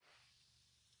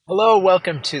Hello,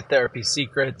 welcome to Therapy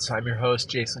Secrets. I'm your host,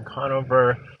 Jason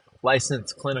Conover,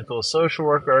 licensed clinical social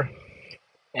worker,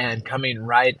 and coming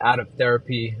right out of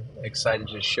therapy, excited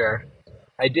to share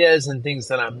ideas and things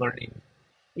that I'm learning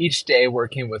each day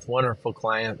working with wonderful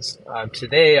clients.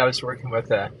 Today, I was working with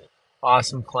an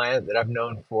awesome client that I've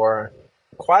known for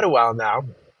quite a while now,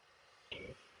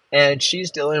 and she's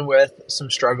dealing with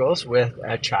some struggles with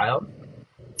a child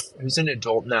who's an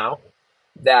adult now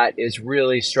that is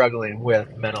really struggling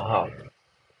with mental health.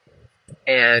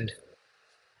 And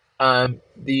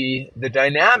the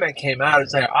dynamic came out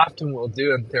as I often will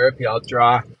do in therapy. I'll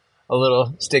draw a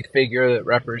little stick figure that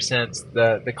represents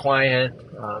the client,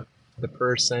 the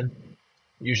person,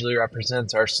 usually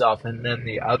represents ourselves, and then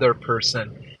the other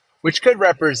person, which could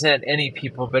represent any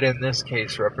people, but in this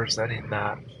case, representing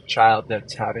that child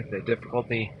that's having the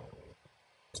difficulty.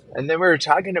 And then we were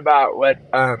talking about what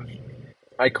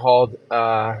I called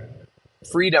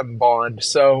freedom bond.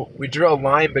 So we drew a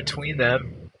line between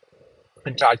them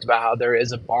and talked about how there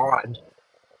is a bond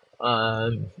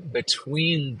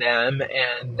between them,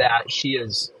 and that she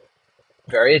is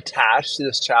very attached to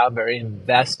this child, very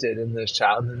invested in this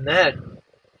child. And then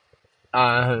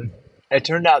it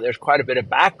turned out there's quite a bit of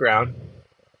background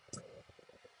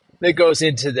that goes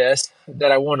into this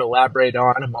that I won't elaborate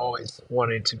on. I'm always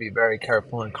wanting to be very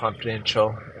careful and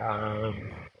confidential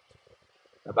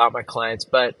about my clients,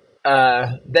 but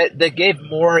that gave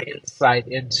more insight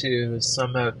into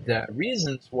some of the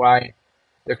reasons why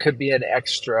there could be an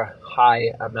extra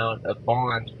high amount of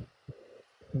bond.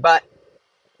 But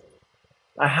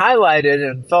I highlighted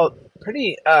and felt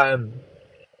pretty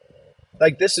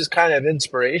like this is kind of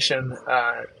inspiration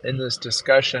in this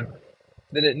discussion,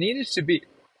 that it needed to be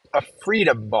a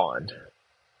freedom bond.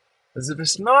 Because if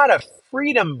it's not a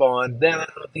freedom bond, then I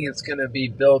don't think it's going to be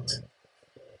built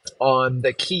on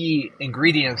the key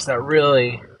ingredients that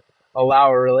really allow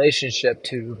a relationship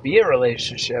to be a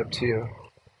relationship, to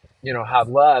have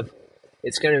love.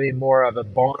 It's going to be more of a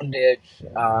bondage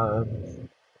of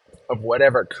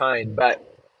whatever kind. But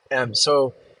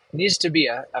so it needs to be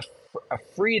a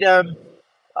freedom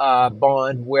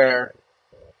bond where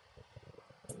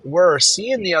we're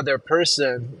seeing the other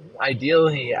person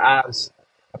ideally as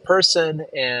a person,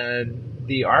 and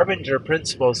the arbiter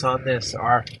principles on this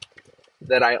are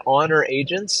that I honor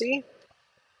agency,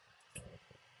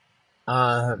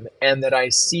 and that I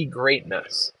see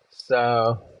greatness.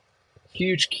 So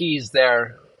huge keys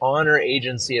there. Honor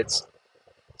agency. It's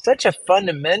such a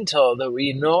fundamental that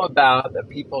we know about that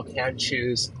people can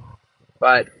choose.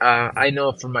 But I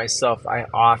know for myself, I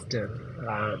often,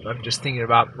 I'm just thinking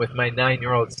about with my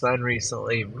 9-year-old son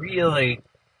recently, really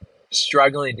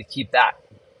struggling to keep that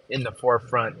in the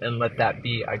forefront and let that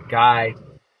be a guide,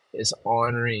 is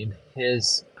honoring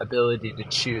his ability to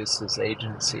choose his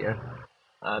agency.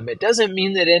 And it doesn't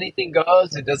mean that anything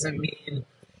goes. It doesn't mean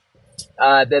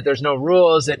that there's no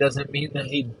rules. It doesn't mean that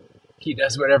he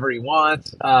does whatever he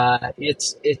wants.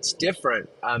 It's different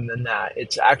than that.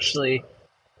 It's actually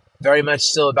very much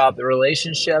still about the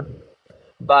relationship,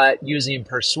 but using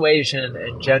persuasion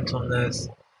and gentleness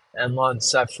and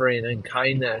long-suffering and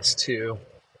kindness to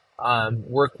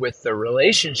work with the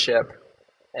relationship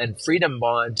and freedom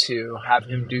bond to have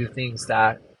him do things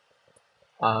that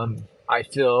I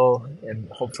feel and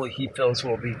hopefully he feels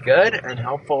will be good and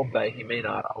helpful, but he may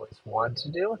not always want to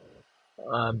do.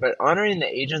 But honoring the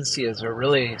agency is a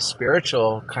really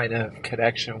spiritual kind of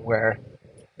connection where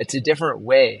it's a different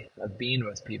way of being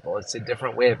with people. It's a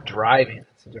different way of driving.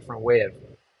 It's a different way of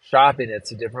shopping.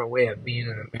 It's a different way of being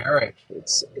in a marriage.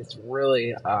 It's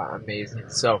really amazing.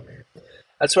 So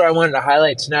that's what I wanted to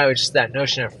highlight tonight, which is that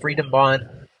notion of freedom bond.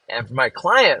 And for my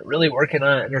client, really working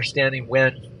on understanding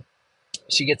when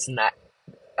she gets in that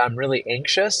really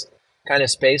anxious kind of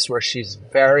space where she's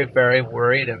very, very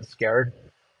worried and scared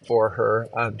for her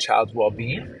child's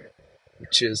well-being,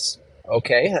 which is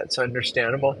okay. That's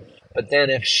understandable. But then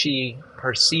if she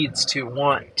proceeds to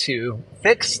want to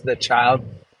fix the child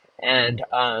and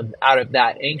out of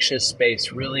that anxious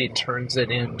space really turns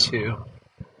it into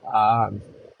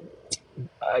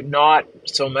not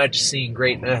so much seeing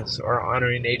greatness or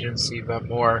honoring agency, but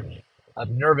more of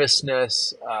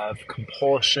nervousness, of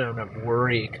compulsion, of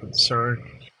worry, concern,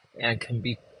 and can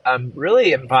be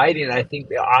really inviting, I think,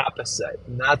 the opposite.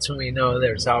 And that's when we know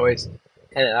there's always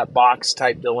kind of that box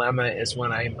type dilemma, is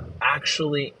when I'm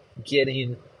actually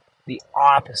getting the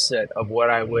opposite of what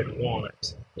I would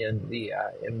want in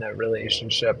the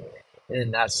relationship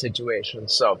in that situation.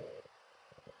 So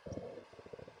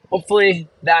hopefully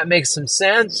that makes some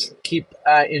sense. Keep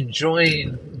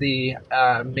enjoying the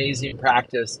amazing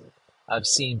practice of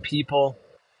seeing people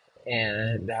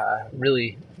and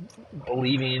really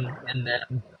believing in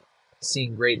them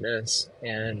seeing greatness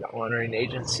and honoring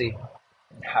agency.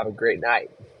 Have a great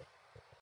night.